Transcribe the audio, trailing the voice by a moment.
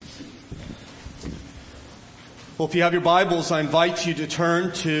Well, if you have your Bibles, I invite you to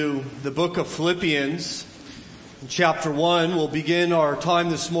turn to the book of Philippians, chapter 1. We'll begin our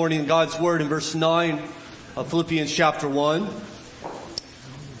time this morning in God's Word in verse 9 of Philippians chapter 1.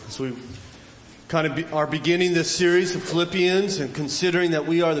 So we are beginning this series of Philippians and considering that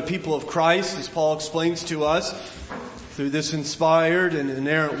we are the people of Christ, as Paul explains to us through this inspired and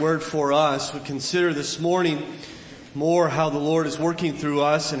inerrant word for us. We consider this morning more how the Lord is working through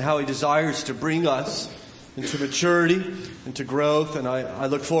us and how He desires to bring us into maturity, into growth, and I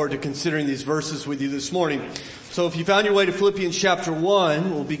look forward to considering these verses with you this morning. So if you found your way to Philippians chapter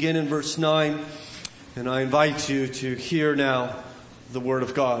 1, we'll begin in verse 9, and I invite you to hear now the Word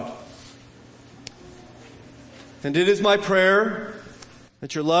of God. And it is my prayer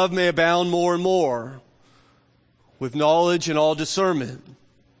that your love may abound more and more with knowledge and all discernment,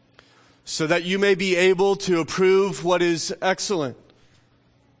 so that you may be able to approve what is excellent,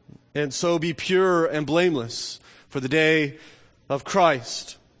 and so be pure and blameless for the day of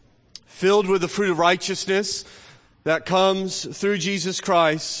Christ, filled with the fruit of righteousness that comes through Jesus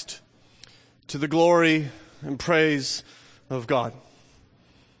Christ to the glory and praise of God.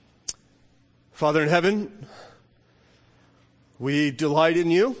 Father in heaven, we delight in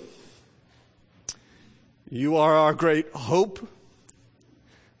you. You are our great hope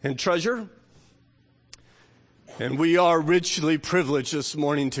and treasure. And we are richly privileged this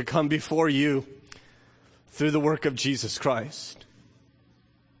morning to come before you through the work of Jesus Christ.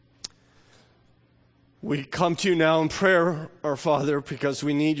 We come to you now in prayer, our Father, because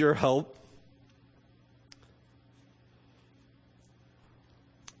we need your help.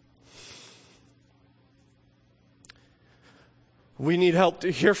 We need help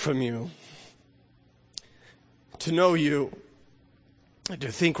to hear from you, to know you,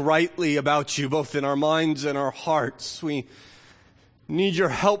 to think rightly about you, both in our minds and our hearts. We need your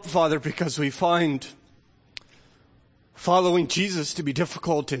help, Father, because we find following Jesus to be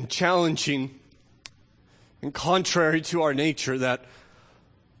difficult and challenging and contrary to our nature that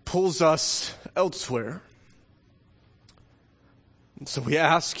pulls us elsewhere. And so we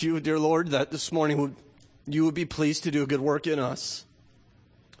ask you, dear Lord, that this morning you would be pleased to do a good work in us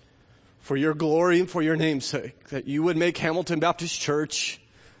for your glory and for your name's sake, that you would make Hamilton Baptist Church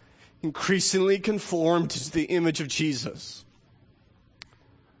increasingly conformed to the image of Jesus.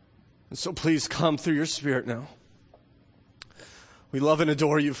 And so please come through your Spirit now. We love and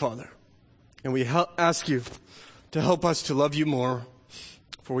adore you, Father, and we ask you to help us to love you more,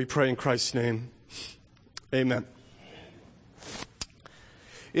 for we pray in Christ's name. Amen.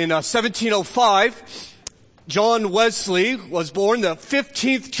 In 1705, John Wesley was born, the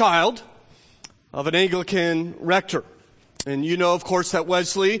 15th child of an Anglican rector. And you know, of course, that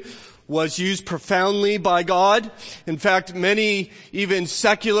Wesley was used profoundly by God. In fact, many, even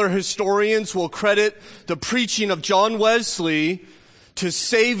secular historians, will credit the preaching of John Wesley to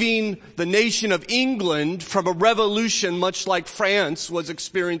saving the nation of England from a revolution much like France was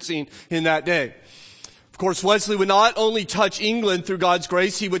experiencing in that day. Of course, Wesley would not only touch England through God's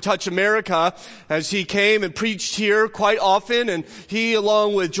grace, he would touch America as he came and preached here quite often. And he,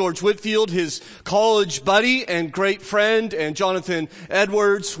 along with George Whitefield, his college buddy and great friend, and Jonathan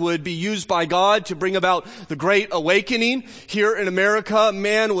Edwards, would be used by God to bring about the Great Awakening here in America.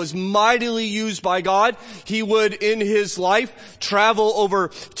 Man was mightily used by God. He would, in his life, travel over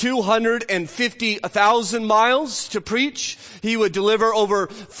 250,000 miles to preach. He would deliver over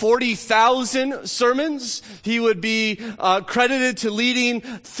 40,000 sermons. He would be credited to leading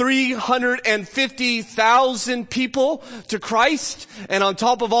 350,000 people to Christ. And on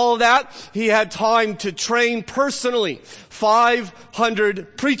top of all of that, he had time to train personally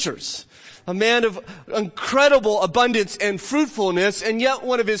 500 preachers. A man of incredible abundance and fruitfulness. And yet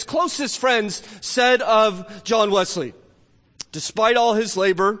one of his closest friends said of John Wesley, despite all his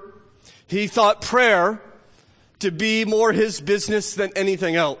labor, he thought prayer to be more his business than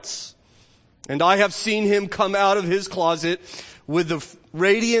anything else. And I have seen him come out of his closet with the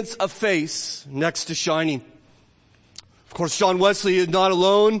radiance of face next to shining. Of course, John Wesley is not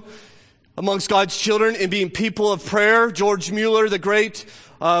alone amongst God's children in being people of prayer. George Mueller, the great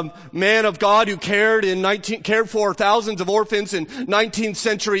man of God who cared for thousands of orphans in 19th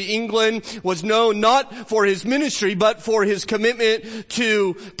century England, was known not for his ministry, but for his commitment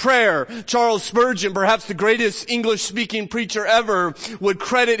to prayer. Charles Spurgeon, perhaps the greatest English-speaking preacher ever, would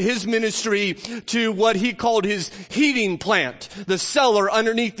credit his ministry to what he called his heating plant, the cellar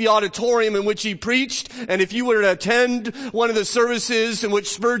underneath the auditorium in which he preached. And if you were to attend one of the services in which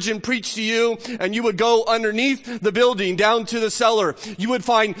Spurgeon preached to you, and you would go underneath the building down to the cellar, you would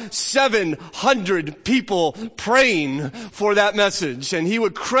find 700 people praying for that message. And he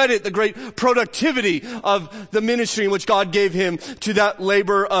would credit the great productivity of the ministry in which God gave him to that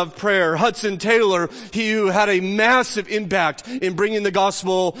labor of prayer. Hudson Taylor, he who had a massive impact in bringing the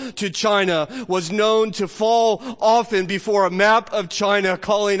gospel to China, was known to fall often before a map of China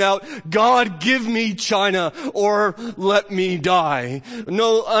calling out, "God, give me China or let me die."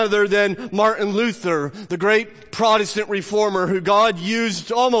 No other than Martin Luther, the great Protestant reformer who God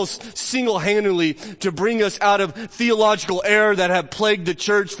used almost single-handedly to bring us out of theological error that had plagued the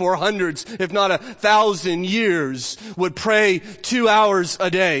church for hundreds, if not 1,000 years, would pray 2 hours a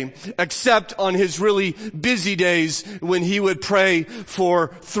day, except on his really busy days when he would pray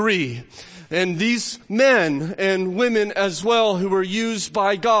for 3. And these men and women as well who were used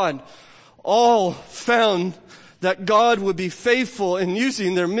by God all found that God would be faithful in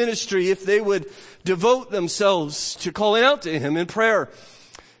using their ministry if they would devote themselves to calling out to him in prayer.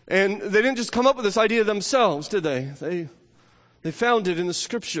 And they didn't just come up with this idea themselves, did they? They found it in the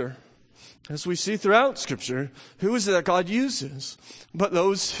Scripture. As we see throughout Scripture, who is it that God uses but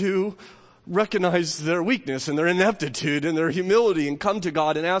those who recognize their weakness and their ineptitude and their humility and come to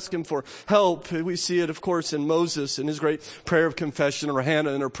God and ask him for help? We see it, of course, in Moses and his great prayer of confession, or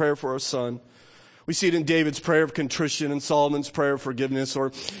Hannah in her prayer for her son. We see it in David's prayer of contrition and Solomon's prayer of forgiveness,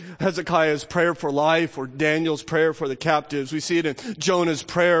 or Hezekiah's prayer for life, or Daniel's prayer for the captives. We see it in Jonah's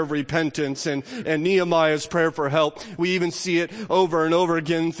prayer of repentance and Nehemiah's prayer for help. We even see it over and over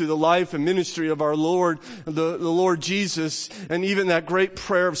again through the life and ministry of our Lord, the Lord Jesus, and even that great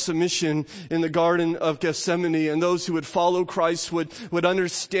prayer of submission in the Garden of Gethsemane. And those who would follow Christ would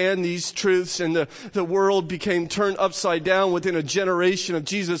understand these truths, and the world became turned upside down within a generation of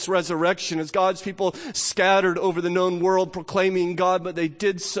Jesus' resurrection as God's people scattered over the known world proclaiming God, but they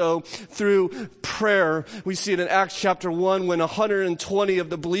did so through prayer. We see it in Acts chapter 1 when 120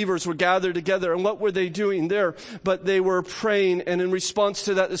 of the believers were gathered together. And what were they doing there? But they were praying, and in response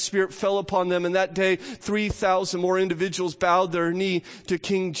to that, the Spirit fell upon them. And that day, 3,000 more individuals bowed their knee to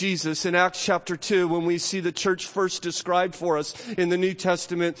King Jesus. In Acts chapter 2, when we see the church first described for us in the New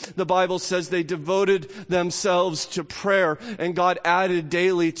Testament, the Bible says they devoted themselves to prayer, and God added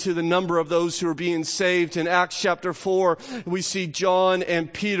daily to the number of those who were being saved. In Acts chapter 4, we see John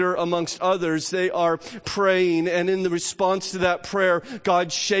and Peter amongst others. They are praying, and in the response to that prayer,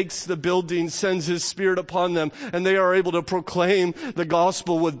 God shakes the building, sends his Spirit upon them, and they are able to proclaim the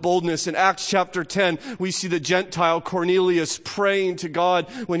gospel with boldness. In Acts chapter 10, we see the Gentile Cornelius praying to God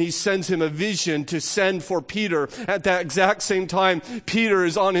when he sends him a vision to send for Peter. At that exact same time, Peter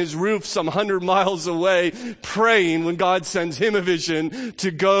is on his roof some 100 miles away praying when God sends him a vision to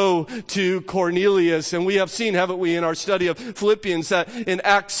go to Cornelius. And we have seen, haven't we, in our study of Philippians, that in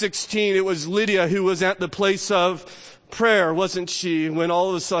Acts 16, it was Lydia who was at the place of prayer, wasn't she? When all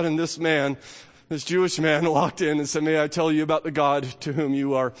of a sudden this Jewish man walked in and said, "May I tell you about the God to whom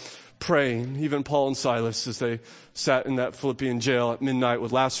you are praying?" Even Paul and Silas, as they sat in that Philippian jail at midnight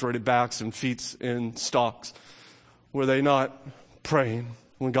with lacerated backs and feet in stocks, were they not praying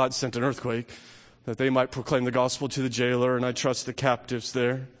when God sent an earthquake that they might proclaim the gospel to the jailer, and I trust the captives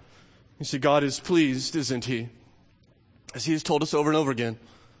there? You see, God is pleased, isn't he? As he has told us over and over again,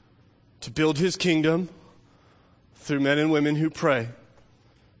 to build his kingdom through men and women who pray,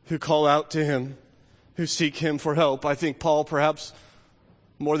 who call out to him, who seek him for help. I think Paul, perhaps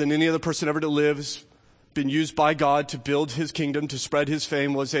more than any other person ever to live, has been used by God to build his kingdom, to spread his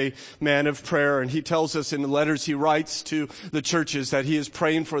fame, was a man of prayer. And he tells us in the letters he writes to the churches that he is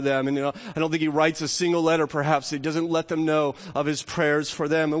praying for them. And I don't think he writes a single letter, perhaps. He doesn't let them know of his prayers for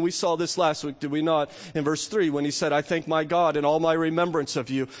them. And we saw this last week, did we not? In verse 3, when he said, "I thank my God in all my remembrance of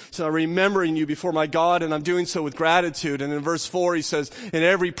you." So I'm remembering you before my God, and I'm doing so with gratitude. And in verse 4, he says, "In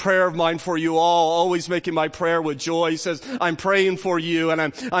every prayer of mine for you all, always making my prayer with joy." He says, "I'm praying for you,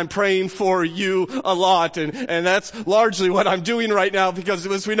 and I'm praying for you a lot. And that's largely what I'm doing right now, because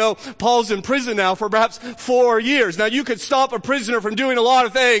as we know, Paul's in prison now for perhaps 4 years. Now, you could stop a prisoner from doing a lot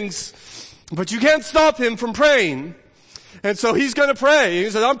of things, but you can't stop him from praying. And so he's going to pray. He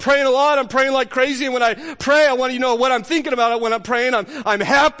says, "I'm praying a lot. I'm praying like crazy. And when I pray, I want you to know what I'm thinking about it when I'm praying. I'm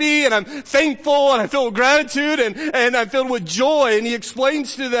happy and I'm thankful and I feel gratitude and I'm filled with joy." And he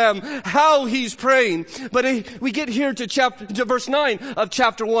explains to them how he's praying. But we get here to verse 9 of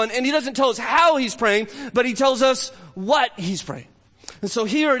chapter 1, and he doesn't tell us how he's praying, but he tells us what he's praying. And so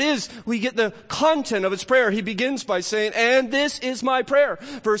here it is, we get the content of his prayer. He begins by saying, "And this is my prayer."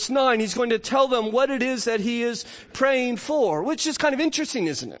 Verse 9, he's going to tell them what it is that he is praying for, which is kind of interesting,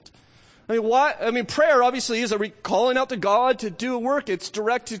 isn't it? Prayer obviously is calling out to God to do a work. It's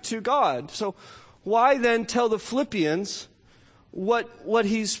directed to God. So why then tell the Philippians what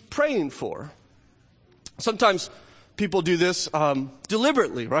he's praying for. Sometimes people do this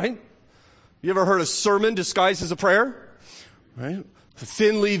deliberately, right? You ever heard a sermon disguised as a prayer? Right? A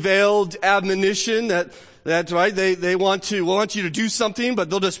thinly veiled admonition that's right. They want you to do something, but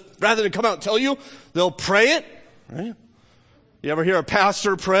they'll just, rather than come out and tell you, they'll pray it, right? You ever hear a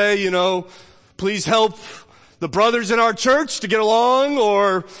pastor pray, please help the brothers in our church to get along,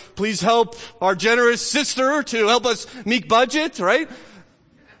 or please help our generous sister to help us meet budget, right?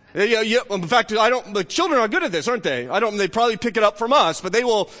 Yeah. In fact, the children are good at this, aren't they? They probably pick it up from us, but they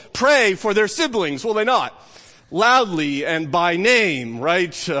will pray for their siblings, will they not? Loudly and by name,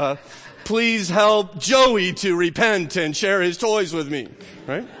 right? Please help Joey to repent and share his toys with me,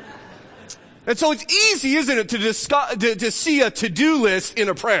 right? And so it's easy, isn't it, to see a to-do list in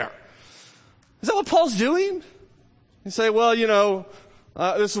a prayer. Is that what Paul's doing? You say, well,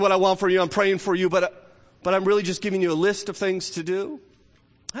 this is what I want for you. I'm praying for you, but I'm really just giving you a list of things to do.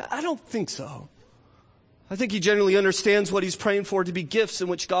 I don't think so. I think he genuinely understands what he's praying for to be gifts in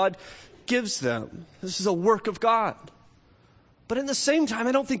which God gives them. This is a work of God. But at the same time,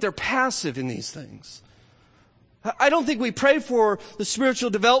 I don't think they're passive in these things. I don't think we pray for the spiritual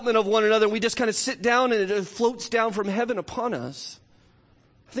development of one another and we just kind of sit down and it floats down from heaven upon us.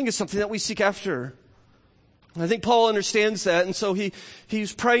 I think it's something that we seek after. I think Paul understands that, and so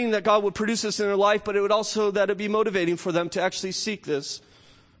he's praying that God would produce this in their life, but it would also that it be motivating for them to actually seek this.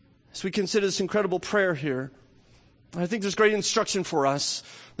 As we consider this incredible prayer here, I think there's great instruction for us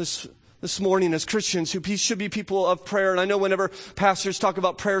this morning as Christians who should be people of prayer. And I know whenever pastors talk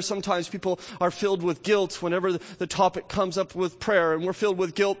about prayer, sometimes people are filled with guilt whenever the topic comes up with prayer. And we're filled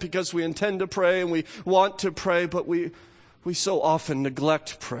with guilt because we intend to pray and we want to pray, but we so often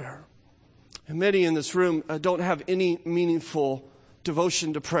neglect prayer. And many in this room don't have any meaningful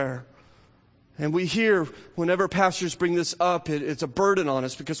devotion to prayer. And we hear whenever pastors bring this up, it's a burden on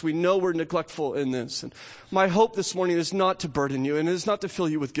us because we know we're neglectful in this. And my hope this morning is not to burden you and it is not to fill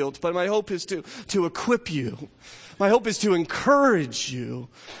you with guilt, but my hope is to equip you. My hope is to encourage you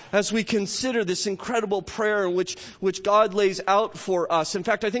as we consider this incredible prayer in which God lays out for us. In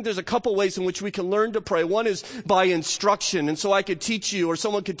fact, I think there's a couple ways in which we can learn to pray. One is by instruction. And so I could teach you or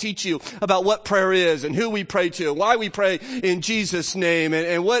someone could teach you about what prayer is and who we pray to and why we pray in Jesus' name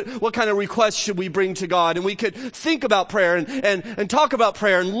and what kind of requests should we bring to God. And we could think about prayer and talk about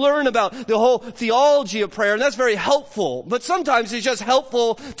prayer and learn about the whole theology of prayer. And that's very helpful. But sometimes it's just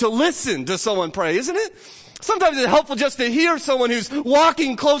helpful to listen to someone pray, isn't it? Sometimes it's helpful just to hear someone who's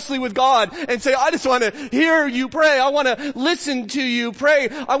walking closely with God and say, I just want to hear you pray. I want to listen to you pray.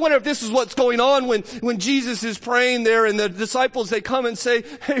 I wonder if this is what's going on when Jesus is praying there and the disciples, they come and say,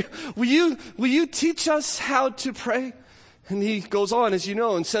 hey, will you teach us how to pray? And he goes on, as you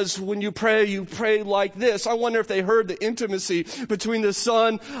know, and says, when you pray like this. I wonder if they heard the intimacy between the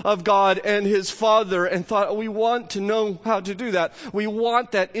Son of God and his Father and thought, we want to know how to do that. We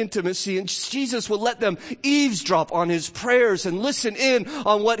want that intimacy. And Jesus would let them eavesdrop on his prayers and listen in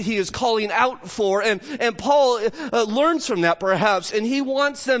on what he is calling out for. And Paul learns from that perhaps. And he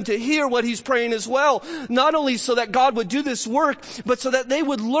wants them to hear what he's praying as well. Not only so that God would do this work, but so that they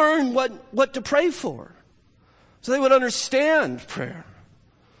would learn what to pray for. So they would understand prayer.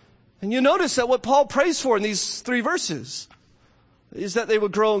 And you notice that what Paul prays for in these 3 verses is that they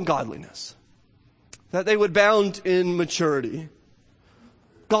would grow in godliness. That they would abound in maturity.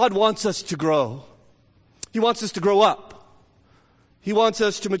 God wants us to grow. He wants us to grow up. He wants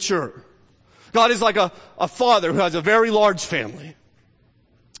us to mature. God is like a father who has a very large family.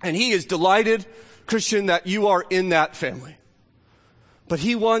 And he is delighted, Christian, that you are in that family. But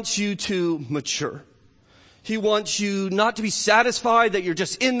he wants you to mature. He wants you not to be satisfied that you're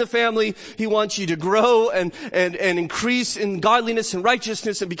just in the family. He wants you to grow and increase in godliness and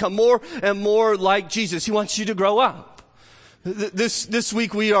righteousness and become more and more like Jesus. He wants you to grow up. This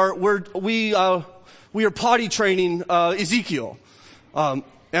week we are potty training Ezekiel.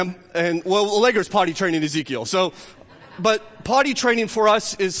 Allegra's potty training Ezekiel. So, but potty training for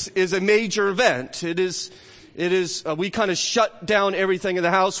us is a major event. It is, we kind of shut down everything in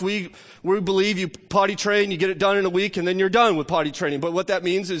the house. We believe you potty train, you get it done in a week, and then you're done with potty training. But what that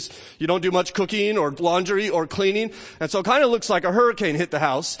means is you don't do much cooking or laundry or cleaning. And so it kind of looks like a hurricane hit the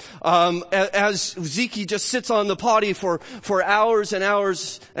house, as Zeke just sits on the potty for hours and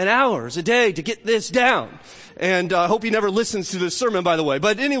hours and hours a day to get this down. And I hope he never listens to this sermon, by the way.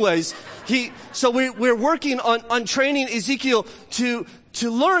 But anyways, we're working on training Ezekiel to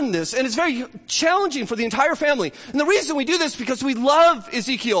learn this. And it's very challenging for the entire family. And the reason we do this is because we love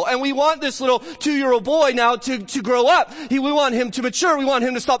Ezekiel and we want this little 2-year-old boy now to grow up. We want him to mature. We want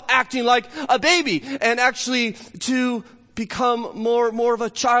him to stop acting like a baby and actually to become more of a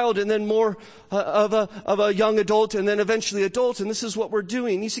child, and then more of a young adult, and then eventually adult. And this is what we're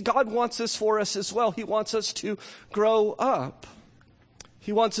doing. You see, God wants this for us as well. He wants us to grow up.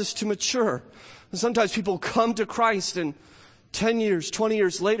 He wants us to mature. And sometimes people come to Christ, and 10 years, 20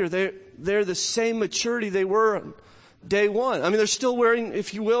 years later, they're the same maturity they were on day one. I mean, they're still wearing,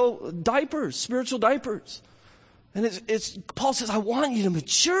 if you will, diapers, spiritual diapers. And Paul says, I want you to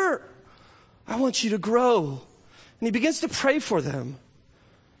mature. I want you to grow. And he begins to pray for them.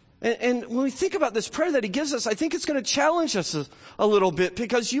 And when we think about this prayer that he gives us, I think it's going to challenge us a little bit,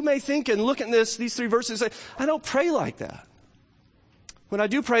 because you may think and look at these 3 verses and say, I don't pray like that. When I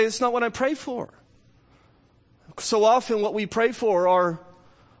do pray, it's not what I pray for. So often what we pray for are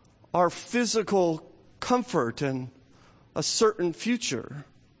our physical comfort and a certain future.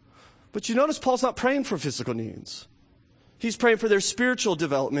 But you notice Paul's not praying for physical needs. He's praying for their spiritual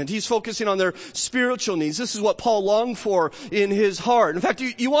development. He's focusing on their spiritual needs. This is what Paul longed for in his heart. In fact,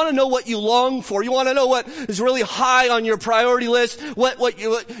 you want to know what you long for. You want to know what is really high on your priority list, what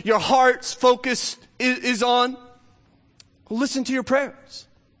your heart's focus is on. Well, listen to your prayers.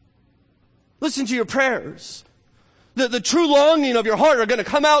 Listen to your prayers. The true longing of your heart are going to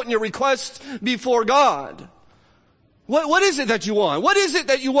come out in your requests before God. What is it that you want? What is it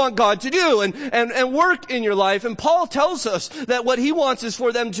that you want God to do and work in your life? And Paul tells us that what he wants is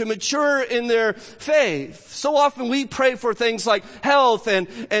for them to mature in their faith. So often we pray for things like health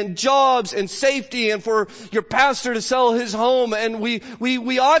and jobs and safety, and for your pastor to sell his home. And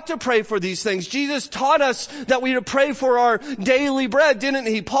we ought to pray for these things. Jesus taught us that we to pray for our daily bread, didn't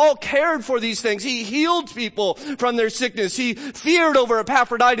he? Paul cared for these things. He healed people from their sickness. He feared over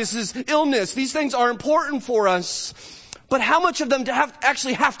Epaphroditus' illness. These things are important for us. But how much of them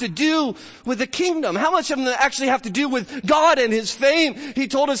actually have to do with the kingdom? How much of them actually have to do with God and his fame? He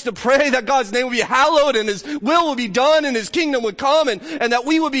told us to pray that God's name would be hallowed and his will would be done and his kingdom would come, and that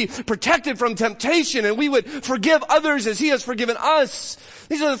we would be protected from temptation, and we would forgive others as he has forgiven us.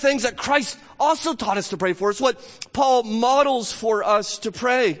 These are the things that Christ also taught us to pray for. It's what Paul models for us to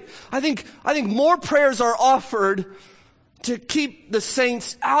pray. I think more prayers are offered to keep the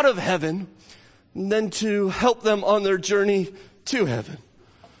saints out of heaven than to help them on their journey to heaven.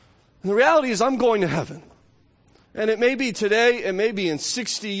 And the reality is, I'm going to heaven. And it may be today, it may be in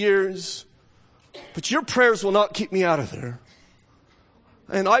 60 years, but your prayers will not keep me out of there.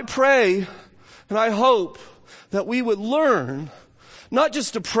 And I pray and I hope that we would learn not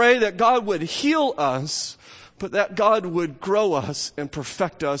just to pray that God would heal us, but that God would grow us and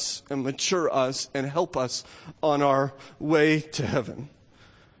perfect us and mature us and help us on our way to heaven.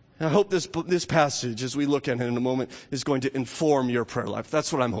 I hope this passage, as we look at it in a moment, is going to inform your prayer life.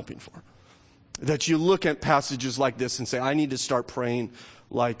 That's what I'm hoping for. That you look at passages like this and say, I need to start praying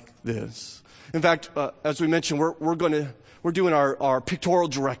like this. In fact, as we mentioned, we're doing our pictorial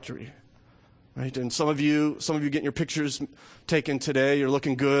directory, right? And some of you getting your pictures taken today. You're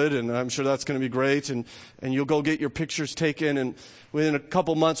looking good, and I'm sure that's going to be great. And you'll go get your pictures taken, and within a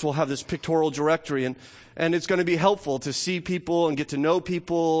couple months we'll have this pictorial directory, and it's going to be helpful to see people and get to know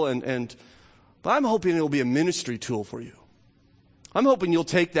people, but I'm hoping it'll be a ministry tool for you. I'm hoping you'll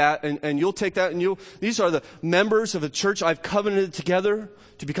take that and you'll take that and these are the members of a church I've covenanted together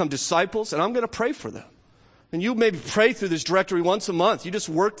to become disciples, and I'm going to pray for them. And you maybe pray through this directory once a month. You just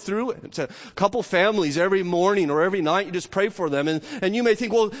work through it. It's a couple families every morning or every night. You just pray for them. And you may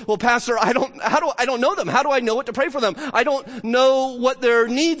think, well, Pastor, I don't know them. How do I know what to pray for them? I don't know what their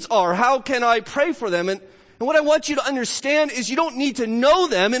needs are. How can I pray for them? And what I want you to understand is you don't need to know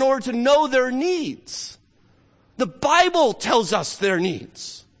them in order to know their needs. The Bible tells us their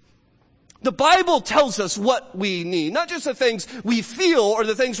needs. The Bible tells us what we need, not just the things we feel or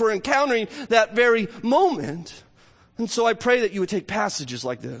the things we're encountering that very moment. And so I pray that you would take passages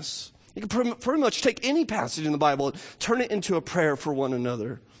like this. You can pretty much take any passage in the Bible and turn it into a prayer for one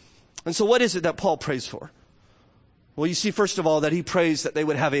another. And so what is it that Paul prays for? Well, you see, first of all, that he prays that they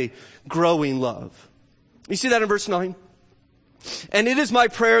would have a growing love. You see that in verse 9? And it is my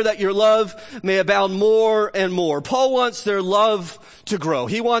prayer that your love may abound more and more. Paul wants their love to grow.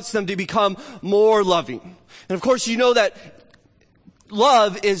 He wants them to become more loving. And of course, you know that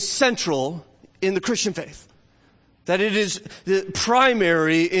love is central in the Christian faith. That it is the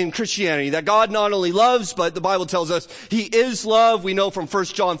primary in Christianity. That God not only loves, but the Bible tells us he is love. We know from 1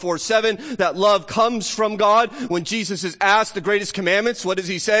 John 4:7 that love comes from God. When Jesus is asked the greatest commandments, what does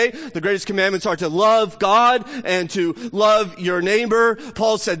he say? The greatest commandments are to love God and to love your neighbor.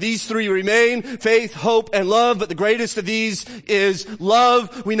 Paul said these three remain: faith, hope, and love. But the greatest of these is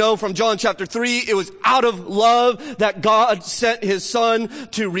love. We know from John chapter 3, it was out of love that God sent his son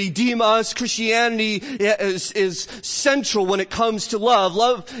to redeem us. Christianity is central when it comes to love.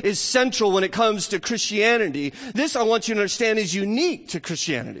 Love is central when it comes to Christianity. This, I want you to understand, is unique to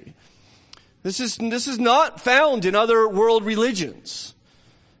Christianity. This is not found in other world religions.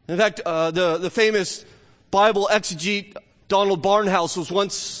 In fact, the famous Bible exegete Donald Barnhouse was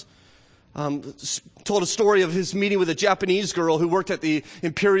once told a story of his meeting with a Japanese girl who worked at the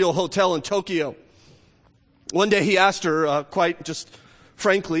Imperial Hotel in Tokyo. One day he asked her, quite just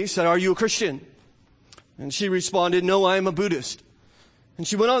frankly, he said, "Are you a Christian?" And she responded, "No, I am a Buddhist." And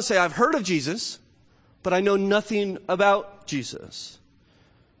she went on to say, "I've heard of Jesus, but I know nothing about Jesus."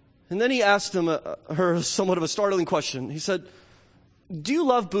 And then he asked her somewhat of a startling question. He said, "Do you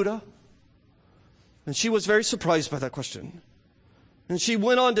love Buddha?" And she was very surprised by that question. And she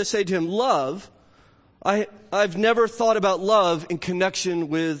went on to say to him, "Love, I've never thought about love in connection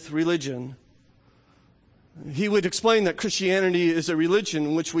with religion." He would explain that Christianity is a religion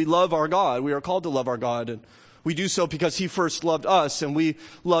in which we love our God. We are called to love our God, and we do so because he first loved us, and we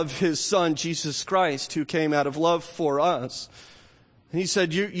love his son, Jesus Christ, who came out of love for us. And he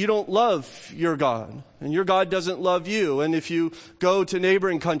said, you don't love your God, and your God doesn't love you. And if you go to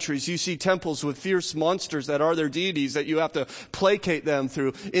neighboring countries, you see temples with fierce monsters that are their deities, that you have to placate them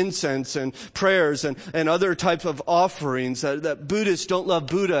through incense and prayers and other types of offerings. That Buddhists don't love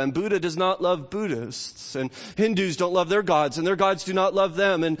Buddha, and Buddha does not love Buddhists. And Hindus don't love their gods, and their gods do not love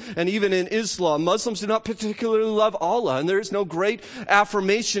them. And even in Islam, Muslims do not particularly love Allah. And there is no great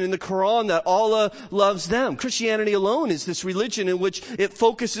affirmation in the Quran that Allah loves them. Christianity alone is this religion in which it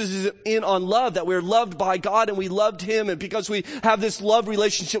focuses in on love, that we're loved by God and we loved him. And because we have this love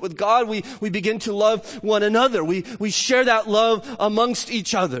relationship with God, we begin to love one another. We share that love amongst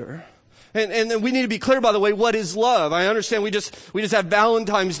each other. And we need to be clear, by the way, what is love? I understand we just have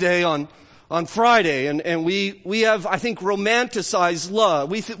Valentine's Day on Friday, and we have, I think, romanticized love.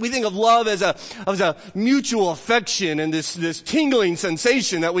 We think of love as a mutual affection and this tingling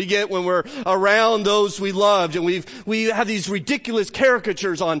sensation that we get when we're around those we loved. And we have these ridiculous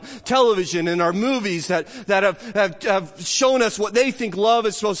caricatures on television and our movies that have shown us what they think love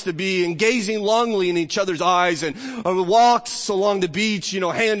is supposed to be, and gazing longingly in each other's eyes, and walks along the beach,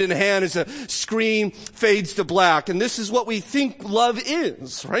 hand in hand as the screen fades to black. And this is what we think love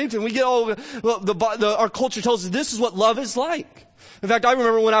is, right? And we get all our culture tells us this is what love is like. In fact, I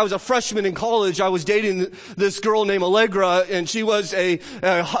remember when I was a freshman in college, I was dating this girl named Allegra, and she was a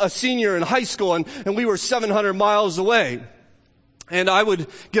senior in high school, and we were 700 miles away. And I would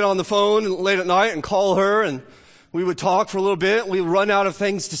get on the phone late at night and call her, and we would talk for a little bit. We would run out of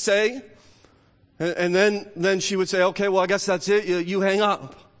things to say. And then she would say, "Okay, well, I guess that's it. You hang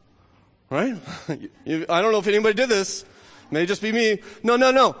up." Right? I don't know if anybody did this. May just be me.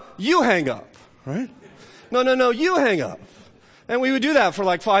 No, you hang up, right? No, you hang up. And we would do that for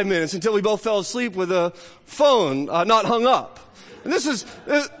like 5 minutes until we both fell asleep with the phone not hung up. And this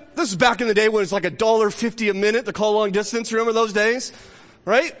is back in the day when it's like $1.50 a minute to call long distance. Remember those days?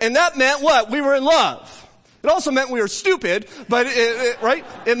 Right? And that meant what? We were in love. It also meant we were stupid, but right?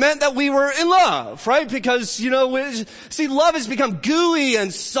 It meant that we were in love, right? Because, see, love has become gooey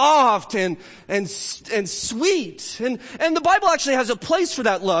and soft and sweet. And the Bible actually has a place for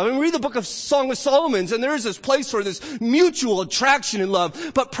that love. And we read the book of Song of Solomon, and there is this place for this mutual attraction in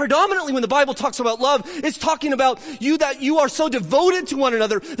love. But predominantly when the Bible talks about love, it's talking about that you are so devoted to one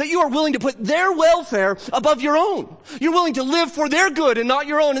another that you are willing to put their welfare above your own. You're willing to live for their good and not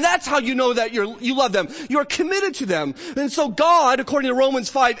your own. And that's how you know that you love them. You're committed to them. And so God, according to Romans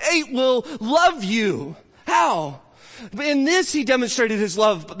 5:8, will love you. How? In this he demonstrated his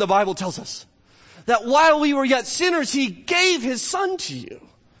love, the Bible tells us. That while we were yet sinners, he gave his son to you.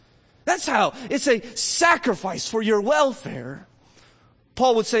 That's how. It's a sacrifice for your welfare.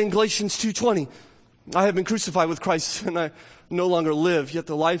 Paul would say in Galatians 2:20, "I have been crucified with Christ, and I no longer live. Yet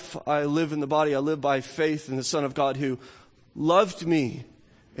the life I live in the body, I live by faith in the Son of God who loved me."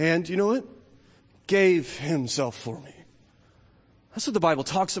 And you know what? Gave himself for me. That's what the Bible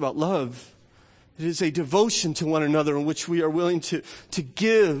talks about love. It is a devotion to one another in which we are willing to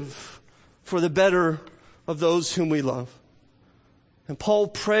give for the better of those whom we love. And Paul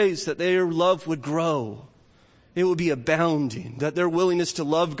prays that their love would grow. It would be abounding, that their willingness to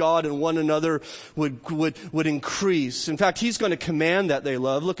love God and one another would increase. In fact, he's going to command that they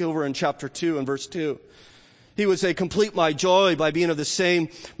love. Look over in chapter 2 and verse 2. He would say, complete my joy by being of the same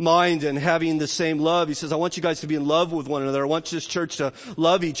mind and having the same love. He says, I want you guys to be in love with one another. I want this church to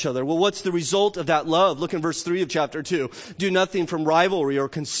love each other. Well, what's the result of that love? Look in verse 3 of chapter 2. Do nothing from rivalry or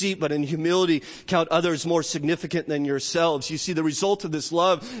conceit, but in humility count others more significant than yourselves. You see, the result of this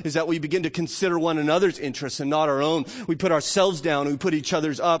love is that we begin to consider one another's interests and not our own. We put ourselves down and we put each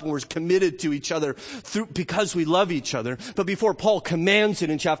other's up, and we're committed to each other because we love each other. But before Paul commands it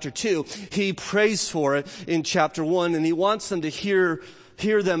in chapter 2, he prays for it in chapter 1, and he wants them to hear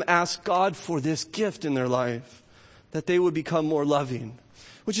them ask God for this gift in their life, that they would become more loving.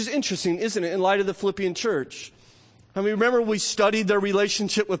 Which is interesting, isn't it, in light of the Philippian church? I mean, remember we studied their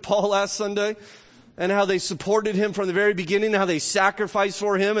relationship with Paul last Sunday? And how they supported him from the very beginning, how they sacrificed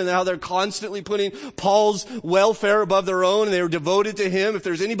for him, and how they're constantly putting Paul's welfare above their own, and they were devoted to him. If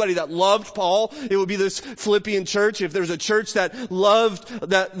there's anybody that loved Paul, it would be this Philippian church. If there's a church that loved,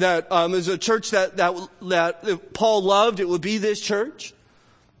 is a church that Paul loved, it would be this church.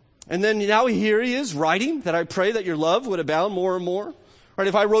 And then now here he is writing that I pray that your love would abound more and more. Right?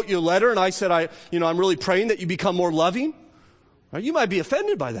 If I wrote you a letter and I said, I'm really praying that you become more loving, right? You might be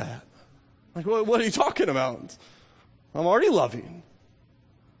offended by that. Like, what are you talking about? I'm already loving.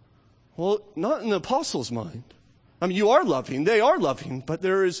 Well, not in the apostles' mind. I mean, you are loving, they are loving, but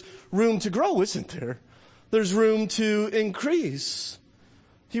there is room to grow, isn't there? There's room to increase.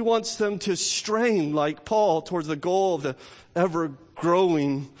 He wants them to strain, like Paul, towards the goal of the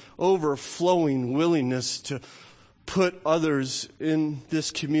ever-growing, overflowing willingness to put others in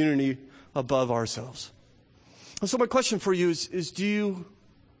this community above ourselves. And so my question for you is do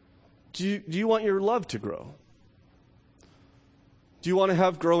you want your love to grow? Do you want to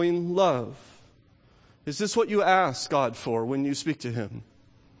have growing love? Is this what you ask God for when you speak to Him?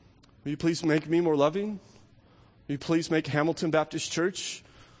 Will you please make me more loving? Will you please make Hamilton Baptist Church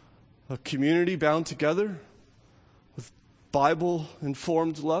a community bound together with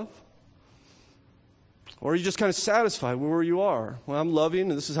Bible-informed love? Or are you just kind of satisfied with where you are? Well, I'm loving,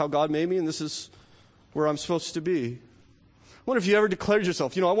 and this is how God made me, and this is where I'm supposed to be. I wonder if you ever declared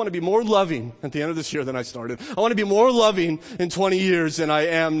yourself, I want to be more loving at the end of this year than I started. I want to be more loving in 20 years than I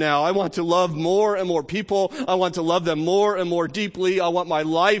am now. I want to love more and more people. I want to love them more and more deeply. I want my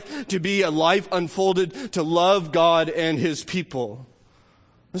life to be a life unfolded to love God and His people.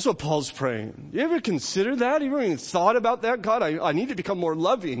 This is what Paul's praying. You ever consider that? You ever even thought about that? God, I need to become more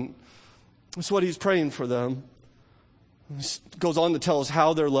loving. That's what he's praying for them. He goes on to tell us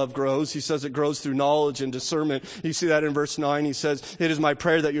how their love grows. He says it grows through knowledge and discernment. You see that in verse 9. He says, it is my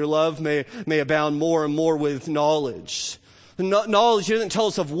prayer that your love may abound more and more with knowledge. The knowledge, he doesn't tell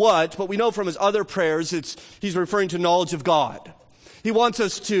us of what, but we know from his other prayers, he's referring to knowledge of God. He wants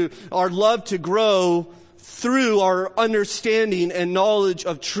our love to grow through our understanding and knowledge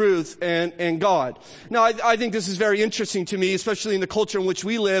of truth and God. Now, I think this is very interesting to me, especially in the culture in which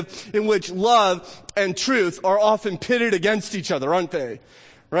we live, in which love and truth are often pitted against each other, aren't they?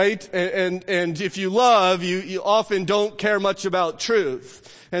 Right? And if you love, you often don't care much about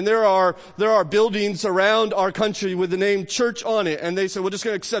truth. And there are buildings around our country with the name church on it. And they say, we're just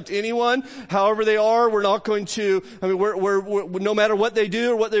going to accept anyone, however they are. We're not going to, we're no matter what they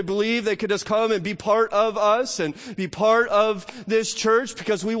do or what they believe, they could just come and be part of us and be part of this church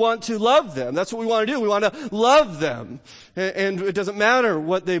because we want to love them. That's what we want to do. We want to love them. And it doesn't matter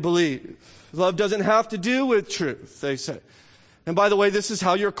what they believe. Love doesn't have to do with truth, they say. And by the way, this is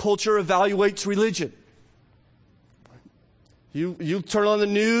how your culture evaluates religion. You turn on the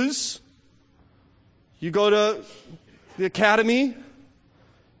news, you go to the academy,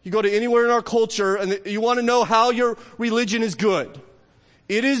 you go to anywhere in our culture, and you want to know how your religion is good.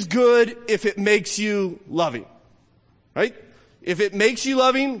 It is good if it makes you loving. Right? If it makes you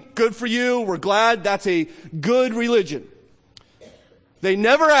loving, good for you. We're glad. That's a good religion. They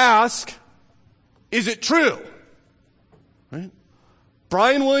never ask, is it true? Right?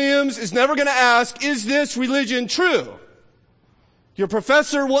 Brian Williams is never going to ask, is this religion true? Your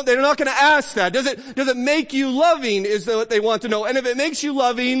professor, they're not going to ask that. Does it make you loving is what they want to know. And if it makes you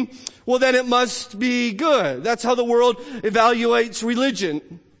loving, well then it must be good. That's how the world evaluates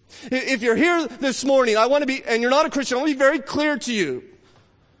religion. If you're here this morning, and you're not a Christian, I want to be very clear to you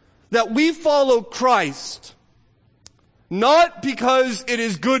that we follow Christ not because it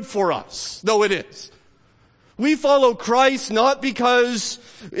is good for us, though it is. We follow Christ not because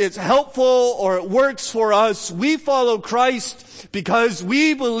it's helpful or it works for us. We follow Christ because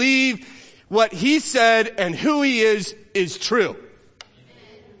we believe what He said and who He is true.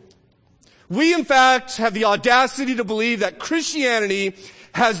 We, in fact, have the audacity to believe that Christianity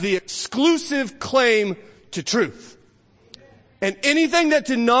has the exclusive claim to truth. And anything that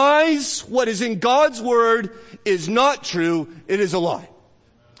denies what is in God's word is not true. It is a lie.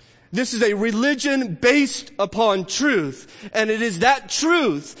 This is a religion based upon truth. And it is that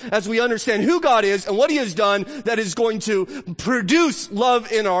truth, as we understand who God is and what He has done, that is going to produce love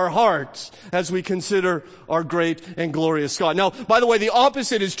in our hearts as we consider our great and glorious God. Now, by the way, the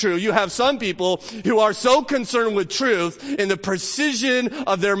opposite is true. You have some people who are so concerned with truth in the precision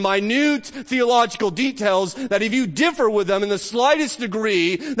of their minute theological details that if you differ with them in the slightest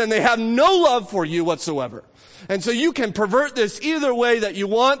degree, then they have no love for you whatsoever. And so you can pervert this either way that you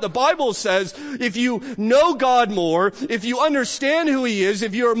want. The Bible says if you know God more, if you understand who He is,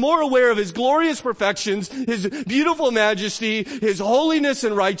 if you are more aware of His glorious perfections, His beautiful majesty, His holiness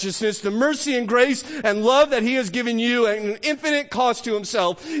and righteousness, the mercy and grace and love that He has given you at an infinite cost to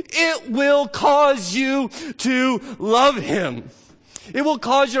Himself, it will cause you to love Him. It will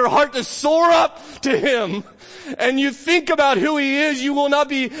cause your heart to soar up to Him. And you think about who He is, you will not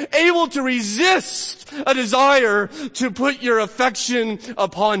be able to resist a desire to put your affection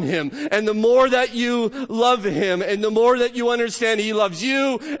upon Him. And the more that you love Him, and the more that you understand He loves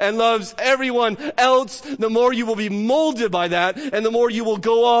you and loves everyone else, the more you will be molded by that, and the more you will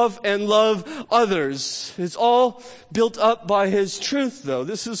go off and love others. It's all built up by His truth, though.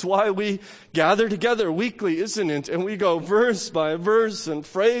 This is why we gather together weekly, isn't it? And we go verse by verse and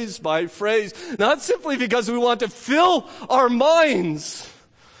phrase by phrase, not simply because we want to fill our minds.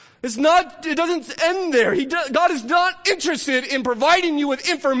 It doesn't end there. God is not interested in providing you with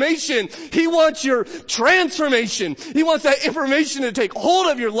information. He wants your transformation. He wants that information to take hold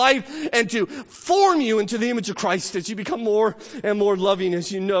of your life and to form you into the image of Christ as you become more and more loving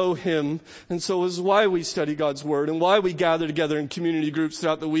as you know Him. And so is why we study God's Word and why we gather together in community groups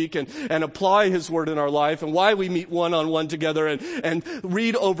throughout the week and apply His Word in our life, and why we meet one-on-one together and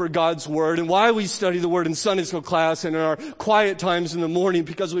read over God's Word, and why we study the Word in Sunday school class and in our quiet times in the morning,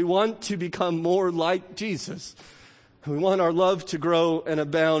 because we want to become more like Jesus. We want our love to grow and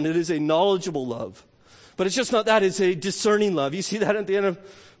abound. It is a knowledgeable love. But it's just not that, it's a discerning love. You see that at the end of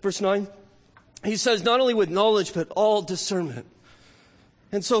verse 9? He says not only with knowledge, but all discernment.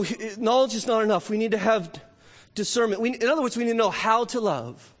 And so knowledge is not enough. We need to have discernment. In other words, we need to know how to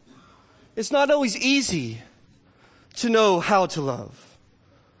love. It's not always easy to know how to love.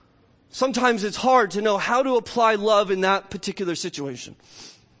 Sometimes it's hard to know how to apply love in that particular situation.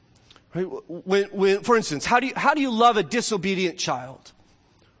 Right? When, for instance, how do you love a disobedient child?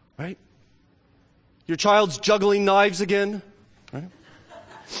 Right? Your child's juggling knives again. Right?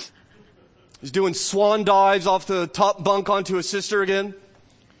 He's doing swan dives off the top bunk onto his sister again.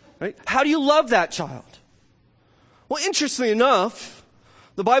 Right? How do you love that child? Well, interestingly enough,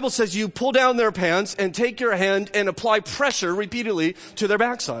 the Bible says you pull down their pants and take your hand and apply pressure repeatedly to their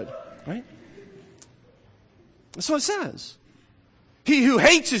backside. Right? That's what it says. He who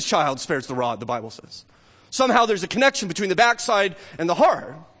hates his child spares the rod, the Bible says. Somehow there's a connection between the backside and the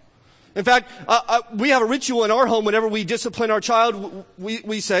heart. In fact, we have a ritual in our home whenever we discipline our child.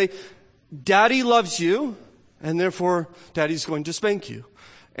 We say, Daddy loves you, and therefore Daddy's going to spank you.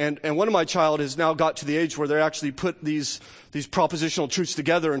 And one of my child has now got to the age where they actually put these propositional truths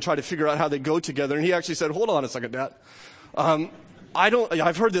together and try to figure out how they go together. And he actually said, hold on a second, Dad.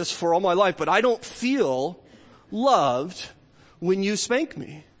 I've heard this for all my life, but I don't feel loved when you spank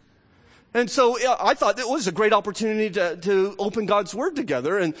me. And so I thought it was a great opportunity to open God's Word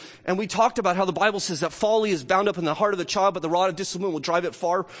together. And we talked about how the Bible says that folly is bound up in the heart of the child, but the rod of discipline will drive it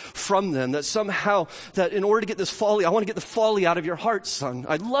far from them. That somehow, that in order to get this folly, I want to get the folly out of your heart, son.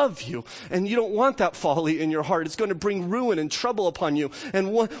 I love you. And you don't want that folly in your heart. It's going to bring ruin and trouble upon you.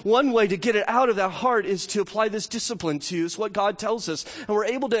 And one way to get it out of that heart is to apply this discipline to you. It's what God tells us. And we're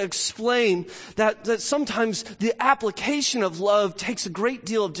able to explain that sometimes the application of love takes a great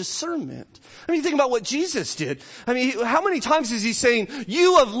deal of discernment. I mean, think about what Jesus did. I mean, how many times is He saying,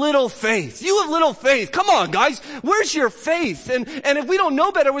 you have little faith. You have little faith. Come on, guys. Where's your faith? And if we don't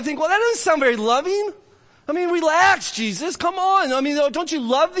know better, we think, well, that doesn't sound very loving. I mean, relax, Jesus. Come on. I mean, don't you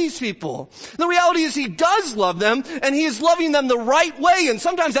love these people? The reality is He does love them, and He is loving them the right way. And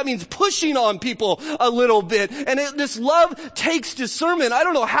sometimes that means pushing on people a little bit. And this love takes discernment. I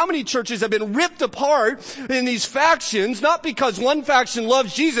don't know how many churches have been ripped apart in these factions, not because one faction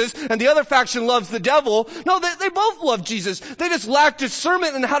loves Jesus and the other faction loves the devil. No, they both love Jesus. They just lack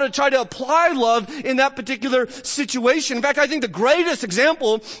discernment in how to try to apply love in that particular situation. In fact, I think the greatest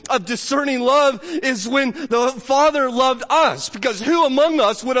example of discerning love is when the Father loved us, because who among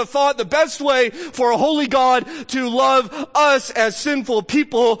us would have thought the best way for a holy God to love us as sinful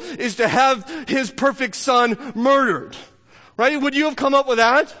people is to have His perfect Son murdered? Right? Would you have come up with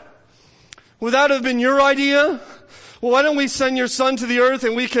that? Would that have been your idea? Well, why don't we send your son to the earth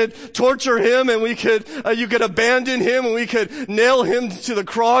and we could torture him and we could, you could abandon him and we could nail him to the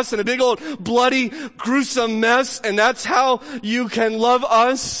cross in a big old bloody, gruesome mess, and that's how you can love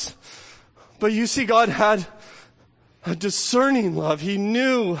us? But you see, God had a discerning love. He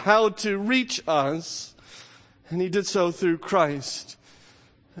knew how to reach us, and he did so through Christ.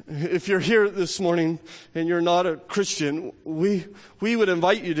 If you're here this morning and you're not a Christian, we would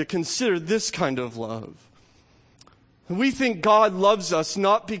invite you to consider this kind of love. We think God loves us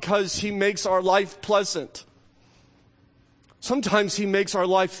not because he makes our life pleasant. Sometimes he makes our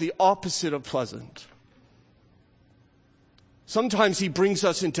life the opposite of pleasant. Sometimes he brings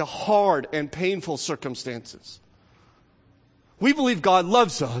us into hard and painful circumstances. We believe God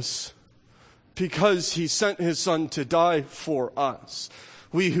loves us because he sent his son to die for us.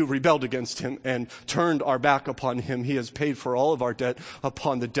 We who rebelled against him and turned our back upon him, he has paid for all of our debt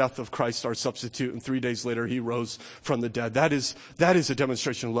upon the death of Christ, our substitute. And 3 days later, he rose from the dead. That is a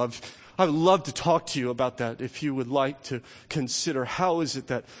demonstration of love. I would love to talk to you about that if you would like to consider how is it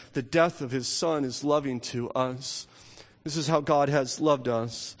that the death of his son is loving to us. This is how God has loved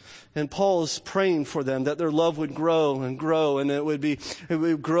us. And Paul is praying for them that their love would grow and grow, and it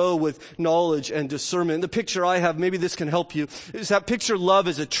would grow with knowledge and discernment. And the picture I have, maybe this can help you, is that picture love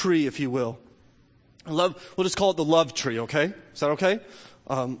as a tree, if you will. We'll just call it the love tree, okay? Is that okay?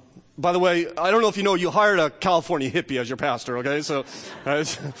 By the way, I don't know if you know, you hired a California hippie as your pastor, okay? So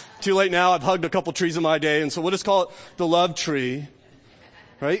it's too late now. I've hugged a couple trees in my day, and so we'll just call it the love tree,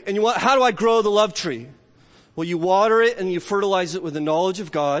 right? And how do I grow the love tree? Well, you water it and you fertilize it with the knowledge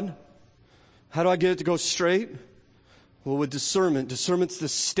of God. How do I get it to go straight? Well, with discernment. Discernment's the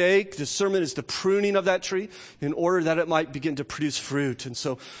stake. Discernment is the pruning of that tree in order that it might begin to produce fruit. And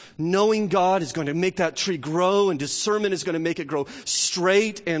so knowing God is going to make that tree grow, and discernment is going to make it grow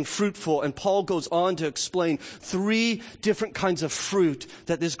straight and fruitful. And Paul goes on to explain 3 different kinds of fruit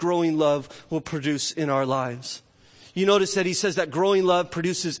that this growing love will produce in our lives. You notice that he says that growing love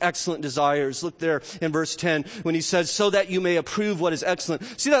produces excellent desires. Look there in verse 10 when he says, so that you may approve what is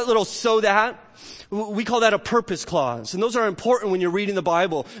excellent. See that little so that? We call that a purpose clause. And those are important when you're reading the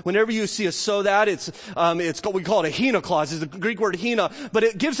Bible. Whenever you see a so that, we call it a hina clause. It's the Greek word hina, but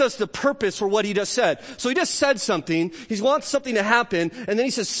it gives us the purpose for what he just said. So he just said something. He wants something to happen, and then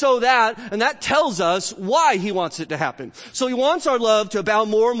he says so that, and that tells us why he wants it to happen. So he wants our love to abound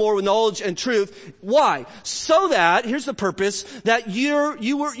more and more with knowledge and truth. Why? So that, here's the purpose, that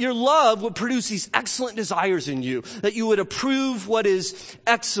your love would produce these excellent desires in you, that you would approve what is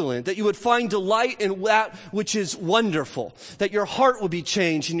excellent, that you would find delight in that which is wonderful, that your heart would be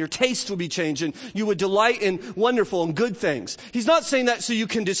changed and your taste would be changed and you would delight in wonderful and good things. He's not saying that so you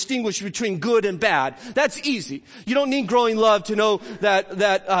can distinguish between good and bad. That's easy. You don't need growing love to know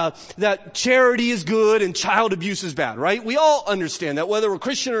that charity is good and child abuse is bad, right? We all understand that, whether we're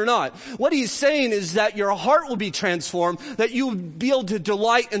Christian or not. What he's saying is that your heart will be transformed, that you will be able to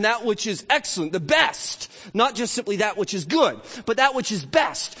delight in that which is excellent, the best, not just simply that which is good, but that which is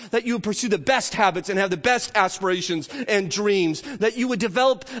best, that you would pursue the best habits and have the best aspirations and dreams, that you would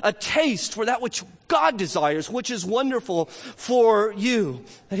develop a taste for that which God desires, which is wonderful for you.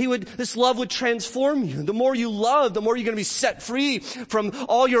 That this love would transform you. The more you love, the more you're going to be set free from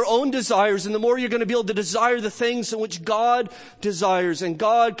all your own desires, and the more you're going to be able to desire the things in which God desires and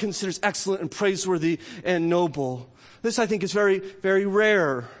God considers excellent and praiseworthy and noble. This, I think, is very, very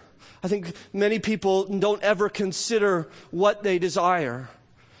rare. I think many people don't ever consider what they desire.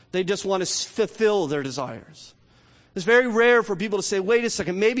 They just want to fulfill their desires. It's very rare for people to say, wait a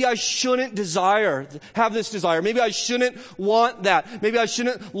second, maybe I shouldn't have this desire. Maybe I shouldn't want that. Maybe I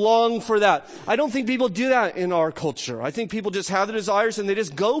shouldn't long for that. I don't think people do that in our culture. I think people just have the desires and they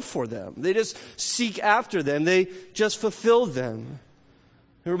just go for them. They just seek after them. They just fulfill them.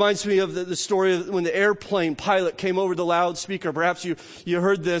 It reminds me of the story of when the airplane pilot came over the loudspeaker. Perhaps you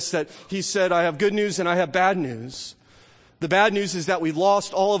heard this, that he said, I have good news and I have bad news. The bad news is that we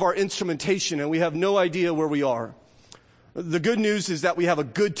lost all of our instrumentation and we have no idea where we are. The good news is that we have a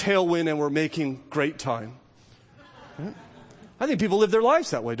good tailwind and we're making great time. I think people live their lives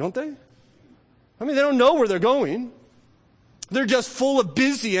that way, don't they? I mean, they don't know where they're going. They're just full of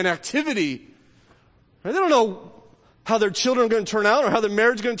busy and activity. They don't know how their children are going to turn out, or how their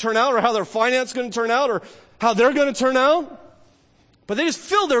marriage is going to turn out, or how their finance is going to turn out, or how they're going to turn out. But they just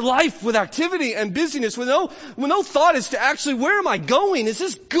fill their life with activity and busyness with no thought as to actually, where am I going? Is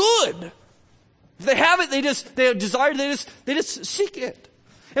this good? If they have it, they have desire, they just seek it.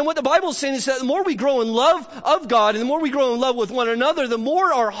 And what the Bible is saying is that the more we grow in love of God and the more we grow in love with one another, the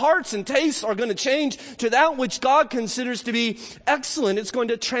more our hearts and tastes are going to change to that which God considers to be excellent. It's going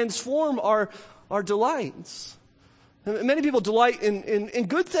to transform our delights. And many people delight in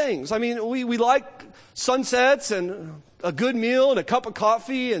good things. I mean, we like sunsets and a good meal and a cup of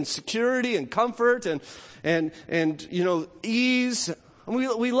coffee and security and comfort and ease. And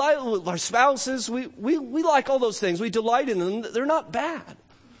we like our spouses. We like all those things. We delight in them. They're not bad.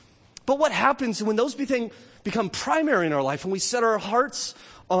 But what happens when those become primary in our life and we set our hearts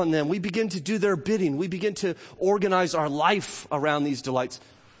on them? We begin to do their bidding. We begin to organize our life around these delights.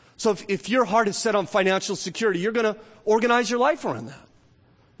 So if your heart is set on financial security, you're going to organize your life around that.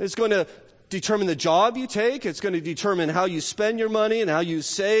 It's going to determine the job you take. It's going to determine how you spend your money and how you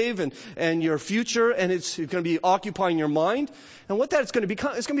save and your future. And it's going to be occupying your mind. And what that's going to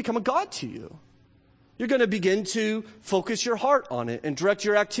become, it's going to become a god to you. You're going to begin to focus your heart on it and direct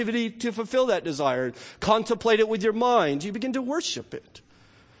your activity to fulfill that desire. Contemplate it with your mind. You begin to worship it.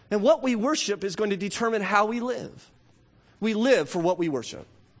 And what we worship is going to determine how we live. We live for what we worship.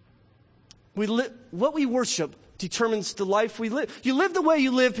 What we worship determines the life we live. You live the way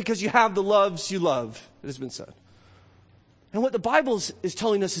you live because you have the loves you love, it has been said. And what the Bible is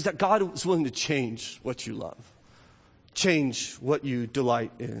telling us is that God is willing to change what you love. Change what you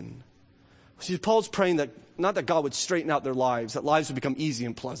delight in. See, Paul's praying that, not that God would straighten out their lives, that lives would become easy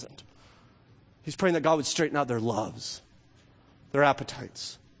and pleasant. He's praying that God would straighten out their loves, their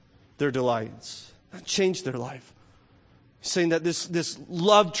appetites, their delights, change their life. He's saying that this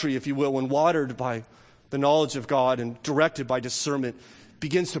love tree, if you will, when watered by the knowledge of God and directed by discernment,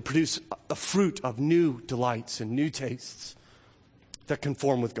 begins to produce a fruit of new delights and new tastes that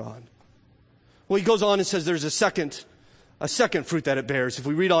conform with God. Well, he goes on and says there's a second fruit that it bears. If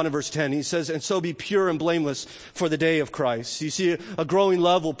we read on in verse 10, he says, and so be pure and blameless for the day of Christ. You see, a growing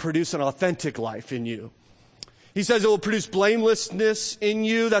love will produce an authentic life in you. He says it will produce blamelessness in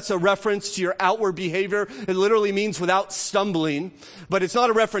you. That's a reference to your outward behavior. It literally means without stumbling. But it's not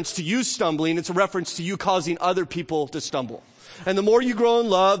a reference to you stumbling. It's a reference to you causing other people to stumble. And the more you grow in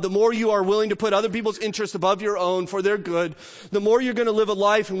love, the more you are willing to put other people's interests above your own for their good, the more you're going to live a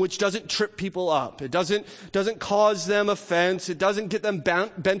life in which doesn't trip people up. It doesn't cause them offense. It doesn't get them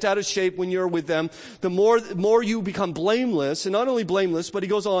bent out of shape when you're with them. The more you become blameless, and not only blameless, but he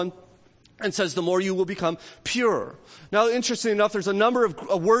goes on and says the more you will become pure. Now, interestingly enough, there's a number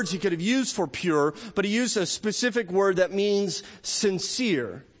of words he could have used for pure, but he used a specific word that means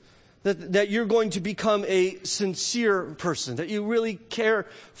sincere. That you're going to become a sincere person, that you really care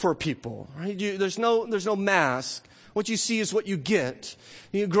for people, right? There's no mask. What you see is what you get.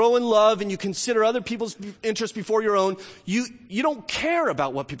 You grow in love and you consider other people's interests before your own. You don't care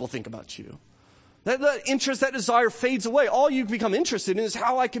about what people think about you. That interest, that desire fades away. All you become interested in is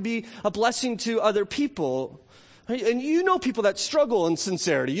how I could be a blessing to other people. Right? And you know people that struggle in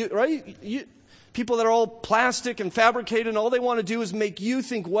sincerity, right? People that are all plastic and fabricated, and all they want to do is make you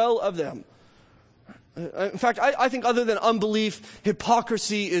think well of them. In fact, I think other than unbelief,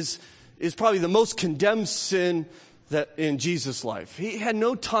 hypocrisy is probably the most condemned sin that in Jesus' life. He had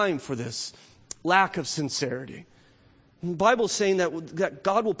no time for this lack of sincerity. And the Bible is saying that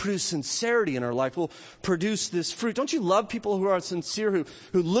God will produce sincerity in our life, will produce this fruit. Don't you love people who are sincere, who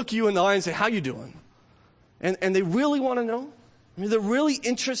look you in the eye and say, how you doing? And they really want to know? I mean, they're really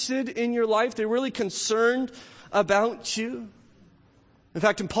interested in your life. They're really concerned about you. In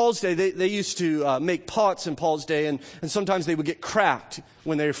fact, in Paul's day, they used to make pots in Paul's day, and sometimes they would get cracked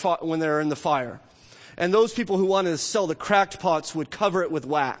when they're in the fire. And those people who wanted to sell the cracked pots would cover it with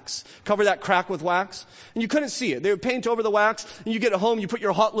wax. Cover that crack with wax. And you couldn't see it. They would paint over the wax, and you get it home, you put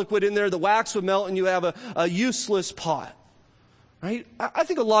your hot liquid in there, the wax would melt, and you have a useless pot. Right? I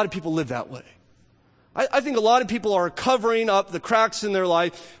think a lot of people live that way. I think a lot of people are covering up the cracks in their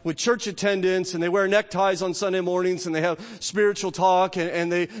life with church attendance, and they wear neckties on Sunday mornings, and they have spiritual talk,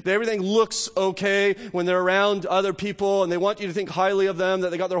 and everything looks okay when they're around other people, and they want you to think highly of them,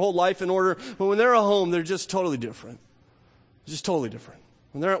 that they got their whole life in order. But when they're at home, they're just totally different. Just totally different.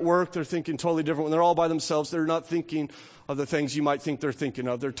 When they're at work, they're thinking totally different. When they're all by themselves, they're not thinking of the things you might think they're thinking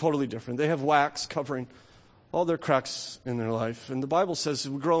of. They're totally different. They have wax covering all their cracks in their life. And the Bible says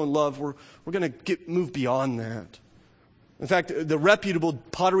if we grow in love, we're going to move beyond that. In fact, the reputable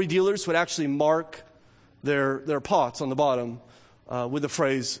pottery dealers would actually mark their pots on the bottom with the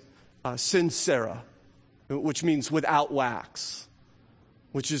phrase sincera, which means without wax,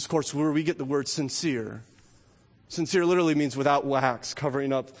 which is, of course, where we get the word sincere. Sincere literally means without wax,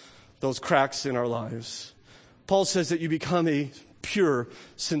 covering up those cracks in our lives. Paul says that you become a pure,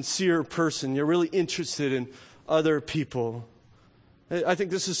 sincere person. You're really interested in other people. I think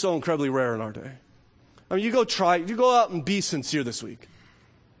this is so incredibly rare in our day. I mean, you go out and be sincere this week.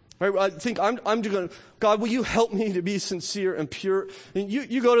 Right? I think I'm going, God, will you help me to be sincere and pure? And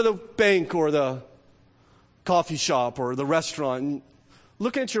you go to the bank or the coffee shop or the restaurant and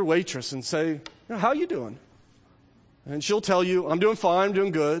look at your waitress and say, how are you doing? And she'll tell you, I'm doing fine, I'm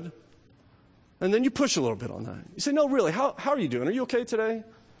doing good. And then you push a little bit on that. You say, no, really, how are you doing? Are you okay today?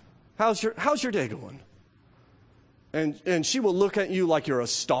 How's your day going? And she will look at you like you're a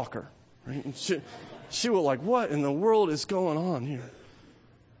stalker. Right? And she will like, what in the world is going on here?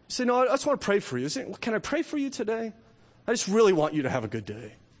 You say, no, I just want to pray for you. Can I pray for you today? I just really want you to have a good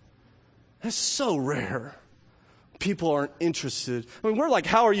day. That's so rare. People aren't interested. I mean, we're like,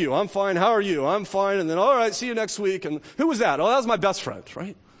 how are you? I'm fine. How are you? I'm fine. And then, all right, see you next week. And who was that? Oh, that was my best friend,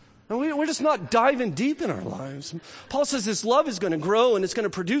 right? And we're just not diving deep in our lives. Paul says this love is going to grow and it's going to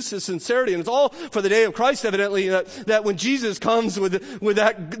produce this sincerity. And it's all for the day of Christ, evidently, that when Jesus comes with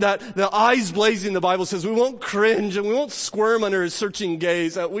that the eyes blazing, the Bible says, we won't cringe and we won't squirm under his searching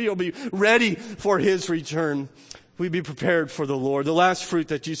gaze, that we will be ready for his return. We be prepared for the Lord. The last fruit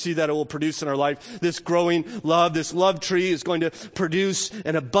that you see that it will produce in our life, this growing love, this love tree is going to produce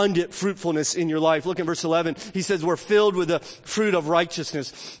an abundant fruitfulness in your life. Look at verse 11. He says we're filled with the fruit of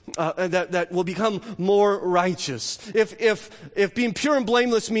righteousness that will become more righteous. If being pure and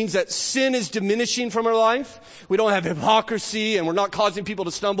blameless means that sin is diminishing from our life, we don't have hypocrisy and we're not causing people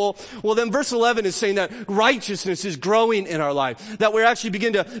to stumble, well then verse 11 is saying that righteousness is growing in our life, that we actually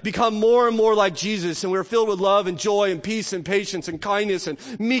begin to become more and more like Jesus, and we're filled with love and joy and peace and patience and kindness and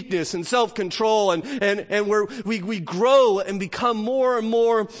meekness and self-control, and we grow and become more and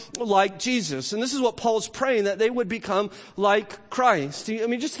more like Jesus. And this is what Paul's praying, that they would become like Christ. I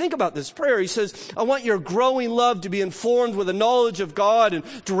mean, just think about this prayer. He says, I want your growing love to be informed with a knowledge of God and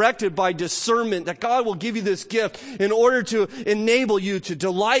directed by discernment, that God will give you this gift in order to enable you to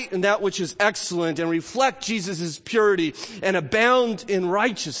delight in that which is excellent and reflect Jesus' purity and abound in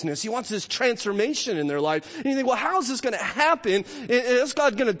righteousness. He wants this transformation in their life. And you think, well, how is this going to happen? Is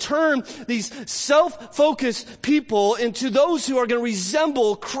God going to turn these self-focused people into those who are going to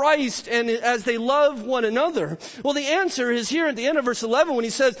resemble Christ and as they love one another? Well, the answer is here at the end of verse 11 when he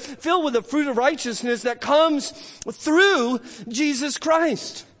says, filled with the fruit of righteousness that comes through Jesus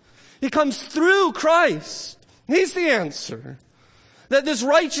Christ. It comes through Christ. He's the answer. That this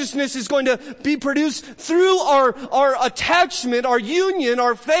righteousness is going to be produced through our attachment, our union,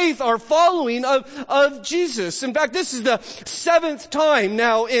 our faith, our following of Jesus. In fact, this is the 7th time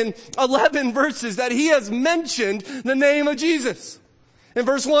now in 11 verses that he has mentioned the name of Jesus. In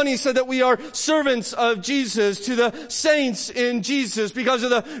verse 1, he said that we are servants of Jesus to the saints in Jesus because of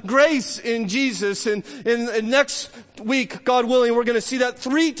the grace in Jesus. And next week, God willing, we're going to see that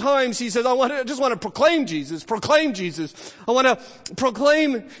 3 times. He says, I just want to proclaim Jesus, proclaim Jesus. I want to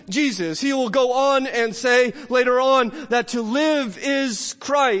proclaim Jesus. He will go on and say later on that to live is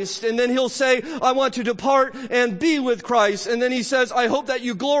Christ. And then he'll say, I want to depart and be with Christ. And then he says, I hope that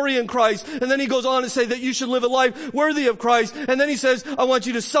you glory in Christ. And then he goes on to say that you should live a life worthy of Christ. And then he says, I want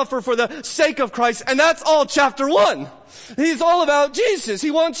you to suffer for the sake of Christ. And that's all chapter 1. He's all about Jesus.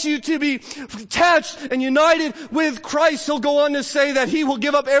 He wants you to be attached and united with Christ. He'll go on to say that he will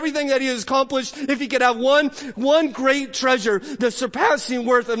give up everything that he has accomplished if he could have one great treasure, the surpassing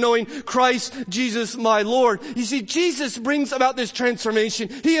worth of knowing Christ Jesus my Lord. You see, Jesus brings about this transformation.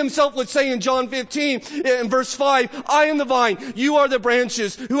 He himself would say in John 15, in verse 5, I am the vine, you are the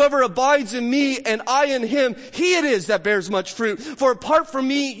branches. Whoever abides in me and I in him, he it is that bears much fruit. For apart from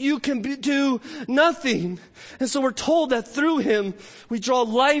me, you can do nothing. And so we're told that through him, we draw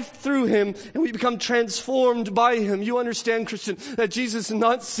life through him and we become transformed by him. You understand, Christian, that Jesus is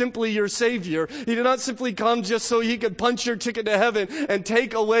not simply your Savior. He did not simply come just so he could punch your ticket to heaven and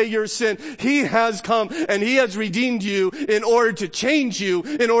take away your sin. He has come and he has redeemed you in order to change you,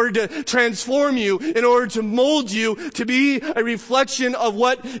 in order to transform you, in order to mold you to be a reflection of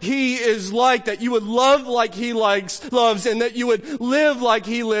what he is like, that you would love like he loves, and that you would live like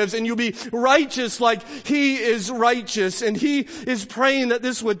he lives, and you'll be righteous like he is righteous. And he is praying that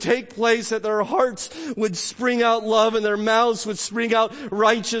this would take place, that their hearts would spring out love and their mouths would spring out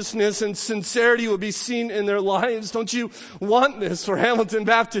righteousness and sincerity would be seen in their lives. Don't you want this for Hamilton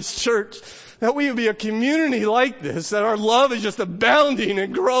Baptist Church? That we would be a community like this, that our love is just abounding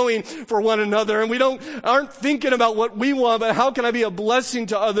and growing for one another, and we aren't thinking about what we want, but how can I be a blessing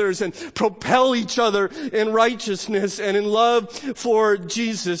to others and propel each other in righteousness and in love for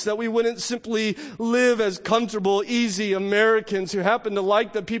Jesus, that we wouldn't simply live as comfortable, easy Americans who happen to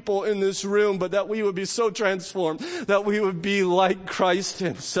like the people in this room, but that we would be so transformed that we would be like Christ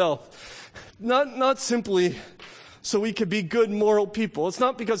himself. Not simply so we could be good moral people. It's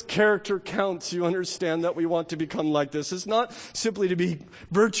not because character counts, you understand, that we want to become like this. It's not simply to be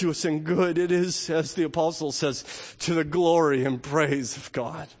virtuous and good. It is, as the apostle says, to the glory and praise of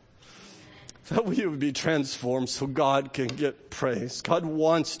God. that we would be transformed so God can get praised. God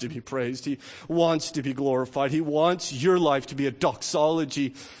wants to be praised. He wants to be glorified. He wants your life to be a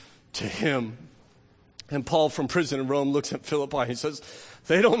doxology to Him. And Paul from prison in Rome looks at Philippi. He says,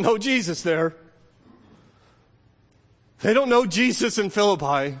 they don't know Jesus there. They don't know Jesus in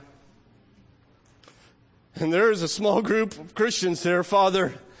Philippi. And there is a small group of Christians there,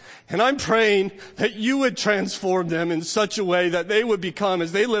 Father. And I'm praying that you would transform them in such a way that they would become,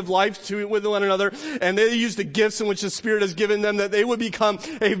 as they live life with one another, and they use the gifts in which the Spirit has given them, that they would become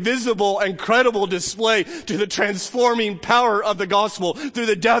a visible and credible display to the transforming power of the gospel through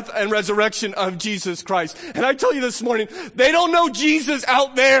the death and resurrection of Jesus Christ. And I tell you this morning, they don't know Jesus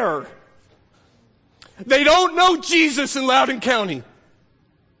out there. They don't know Jesus in Loudoun County.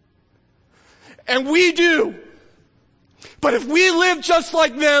 And we do. But if we live just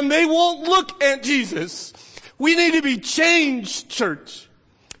like them, they won't look at Jesus. We need to be changed, church.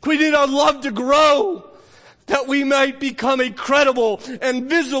 We need our love to grow, that we might become a credible and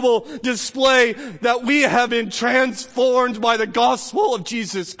visible display that we have been transformed by the gospel of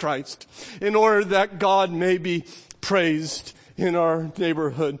Jesus Christ, in order that God may be praised in our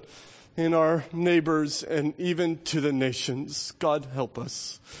neighborhood, in our neighbors, and even to the nations. God help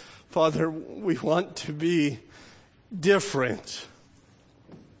us. Father, we want to be different.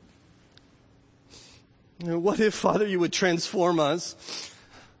 And what if, Father, you would transform us,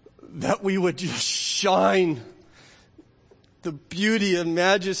 that we would just shine the beauty and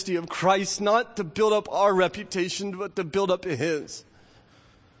majesty of Christ, not to build up our reputation, but to build up His.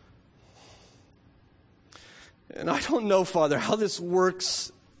 And I don't know, Father, how this works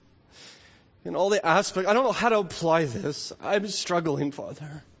in all the aspects. I don't know how to apply this. I'm struggling,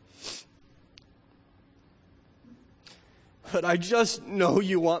 Father. But I just know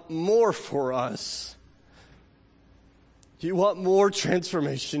you want more for us. You want more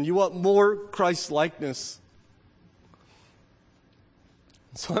transformation. You want more Christ-likeness.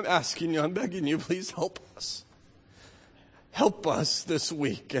 So I'm asking you, I'm begging you, please help us. Help us this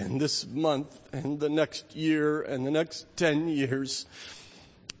week and this month and the next year and the next 10 years.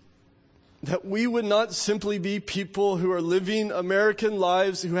 That we would not simply be people who are living American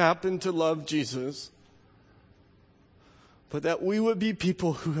lives who happen to love Jesus, but that we would be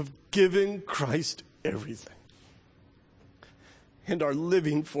people who have given Christ everything and are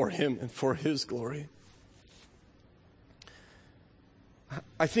living for Him and for His glory.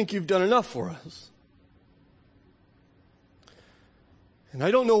 I think you've done enough for us. And I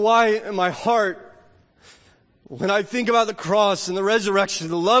don't know why in my heart, when I think about the cross and the resurrection,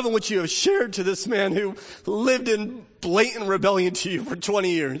 the love in which you have shared to this man who lived in blatant rebellion to you for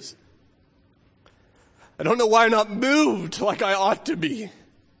 20 years, I don't know why I'm not moved like I ought to be.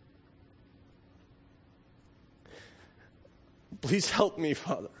 Please help me,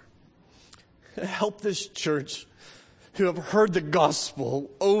 Father. Help this church who have heard the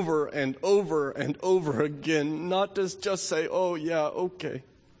gospel over and over and over again, not to just say, oh yeah, okay.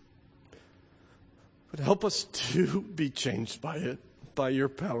 But help us to be changed by it, by your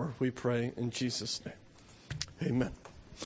power, we pray in Jesus' name. Amen.